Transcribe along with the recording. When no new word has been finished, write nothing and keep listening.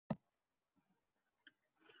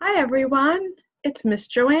Hi everyone, it's Miss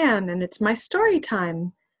Joanne and it's my story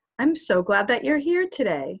time. I'm so glad that you're here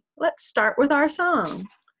today. Let's start with our song.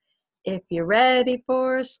 If you're ready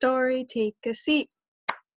for a story, take a seat.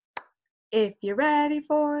 If you're ready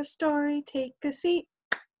for a story, take a seat.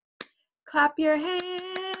 Clap your hands.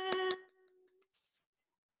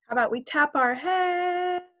 How about we tap our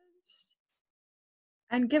heads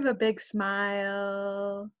and give a big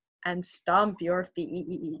smile and stomp your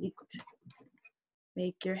feet.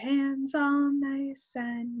 Make your hands all nice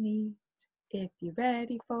and neat. If you're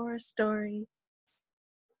ready for a story,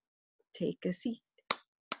 take a seat.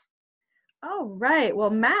 All right, well,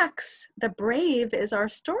 Max the Brave is our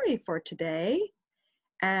story for today.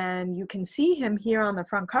 And you can see him here on the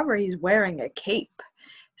front cover. He's wearing a cape.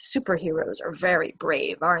 Superheroes are very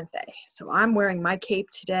brave, aren't they? So I'm wearing my cape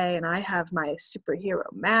today and I have my superhero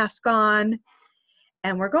mask on.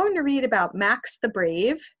 And we're going to read about Max the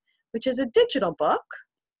Brave, which is a digital book.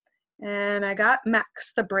 And I got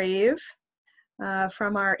Max the Brave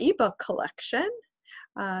from our ebook collection.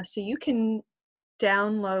 So you can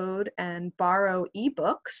download and borrow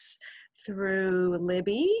ebooks through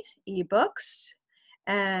Libby ebooks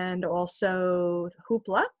and also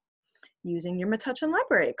Hoopla using your Metuchen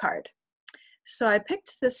Library card. So I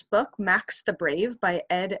picked this book, Max the Brave by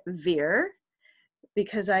Ed Veer,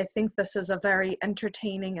 because I think this is a very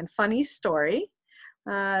entertaining and funny story.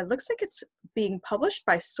 It looks like it's being published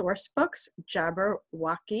by Sourcebooks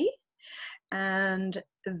Jabberwocky. And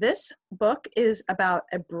this book is about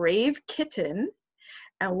a brave kitten.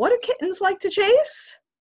 And what do kittens like to chase?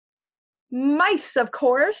 Mice, of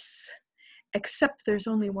course. Except there's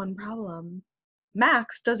only one problem.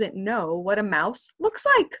 Max doesn't know what a mouse looks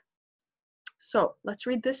like. So let's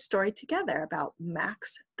read this story together about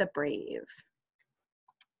Max the Brave.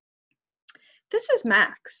 This is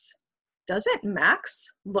Max. Doesn't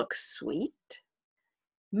Max look sweet?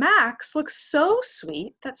 Max looks so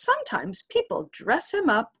sweet that sometimes people dress him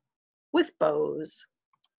up with bows.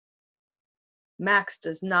 Max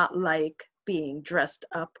does not like being dressed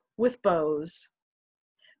up with bows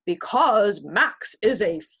because Max is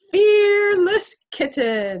a fearless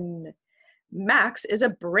kitten. Max is a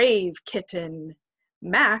brave kitten.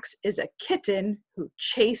 Max is a kitten who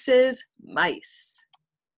chases mice.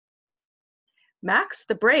 Max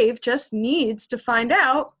the Brave just needs to find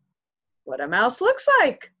out what a mouse looks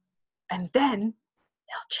like, and then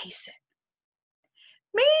he'll chase it.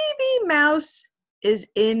 Maybe Mouse is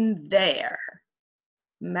in there.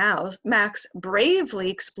 Max bravely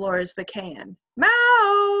explores the can.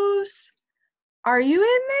 Mouse, are you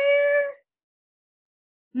in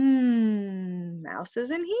there? Mouse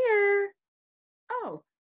isn't here. Oh,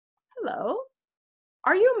 hello.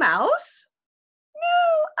 Are you Mouse?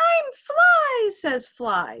 No, I'm Fly, says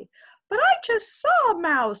Fly. But I just saw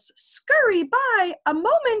Mouse scurry by a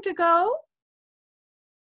moment ago.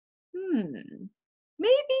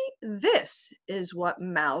 Maybe this is what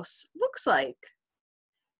Mouse looks like.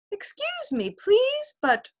 Excuse me, please,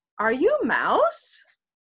 but are you Mouse?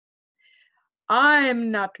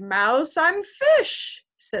 I'm not Mouse, I'm Fish,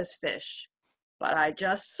 says Fish. But I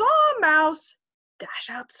just saw Mouse dash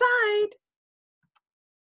outside.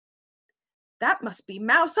 That must be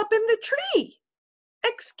Mouse up in the tree.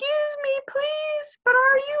 Excuse me, please, but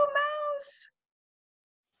are you Mouse?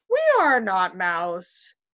 We are not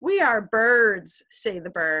Mouse. We are birds, say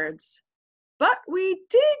the birds. But we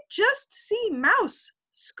did just see Mouse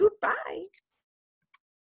scoot by.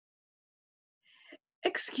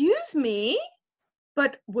 Excuse me,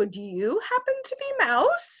 but would you happen to be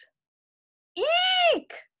Mouse?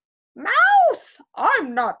 Eek! Mouse!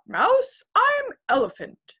 I'm not Mouse, I'm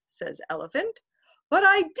Elephant, says Elephant. But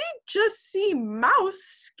I did just see Mouse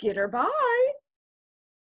skitter by.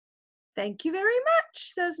 Thank you very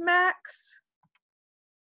much, says Max.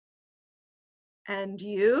 And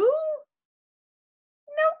you?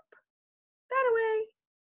 Nope, that way.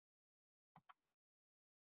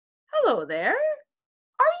 Hello there.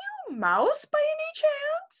 Are you Mouse by any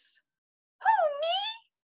chance? Who, me?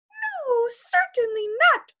 No, certainly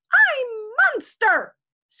not. I'm Monster,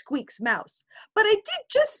 squeaks Mouse. But I did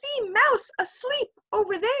just see Mouse asleep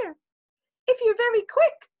over there. If you're very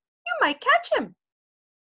quick, you might catch him.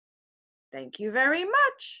 Thank you very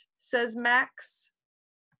much, says Max.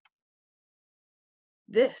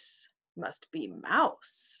 This must be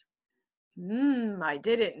Mouse. I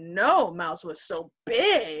didn't know Mouse was so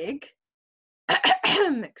big.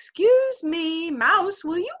 Excuse me, Mouse,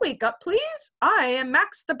 will you wake up, please? I am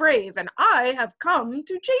Max the Brave, and I have come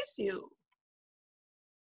to chase you.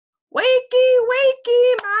 Wakey,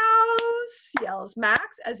 wakey, Mouse, yells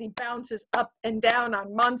Max as he bounces up and down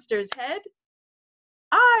on Monster's head.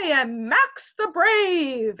 I am Max the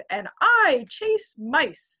Brave, and I chase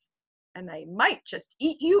mice, and I might just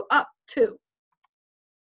eat you up too.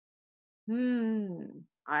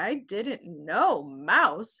 I didn't know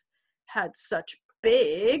mouse had such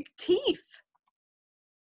big teeth.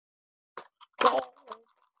 Gulp,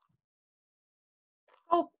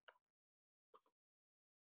 gulp.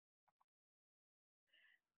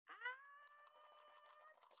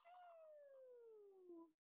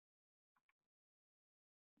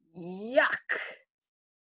 Yuck!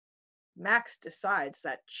 Max decides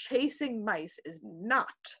that chasing mice is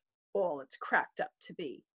not all it's cracked up to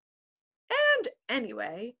be. And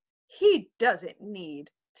anyway, he doesn't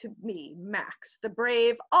need to be Max the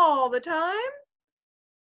Brave all the time,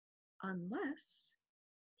 unless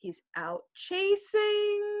he's out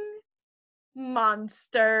chasing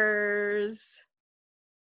monsters.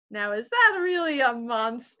 Now, is that really a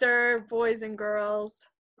monster, boys and girls?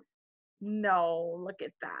 No, look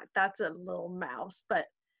at that. That's a little mouse, but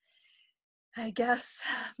I guess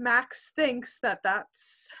Max thinks that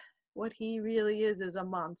that's what he really is a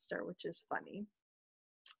monster, which is funny.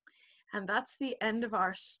 And that's the end of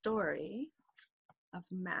our story of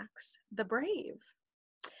Max the Brave.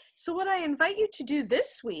 So what I invite you to do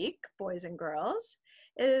this week, boys and girls,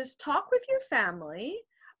 is talk with your family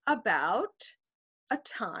about a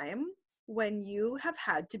time when you have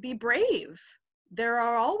had to be brave. There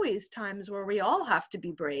are always times where we all have to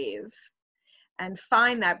be brave and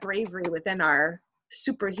find that bravery within our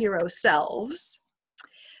superhero selves.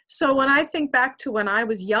 So when I think back to when I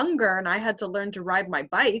was younger and I had to learn to ride my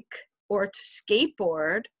bike or to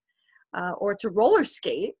skateboard or to roller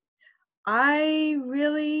skate, I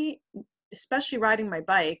really, especially riding my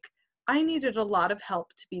bike, I needed a lot of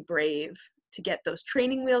help to be brave, to get those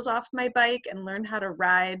training wheels off my bike and learn how to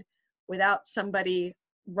ride without somebody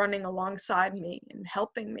running alongside me and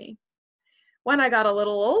helping me. When I got a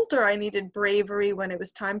little older, I needed bravery when it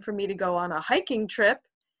was time for me to go on a hiking trip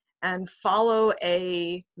and follow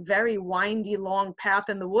a very windy, long path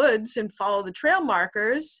in the woods and follow the trail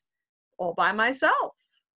markers all by myself,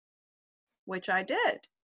 which I did.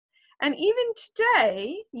 And even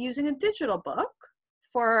today, using a digital book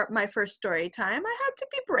for my first story time, I had to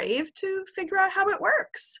be brave to figure out how it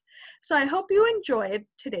works. So I hope you enjoyed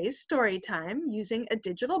today's story time using a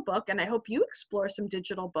digital book, and I hope you explore some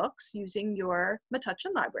digital books using your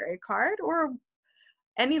Metuchen Library card or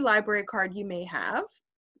any library card you may have.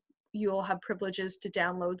 You'll have privileges to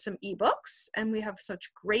download some ebooks, and we have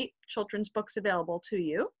such great children's books available to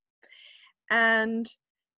you. And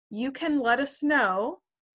you can let us know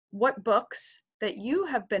what books that you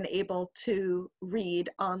have been able to read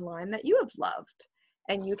online that you have loved.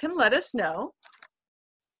 And you can let us know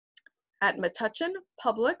at Metuchen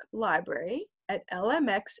Public Library at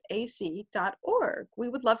lmxac.org. We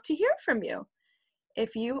would love to hear from you.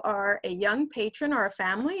 If you are a young patron or a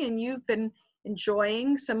family and you've been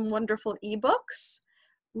enjoying some wonderful ebooks,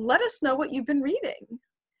 let us know what you've been reading.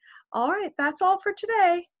 All right, that's all for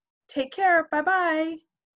today. Take care. Bye-bye.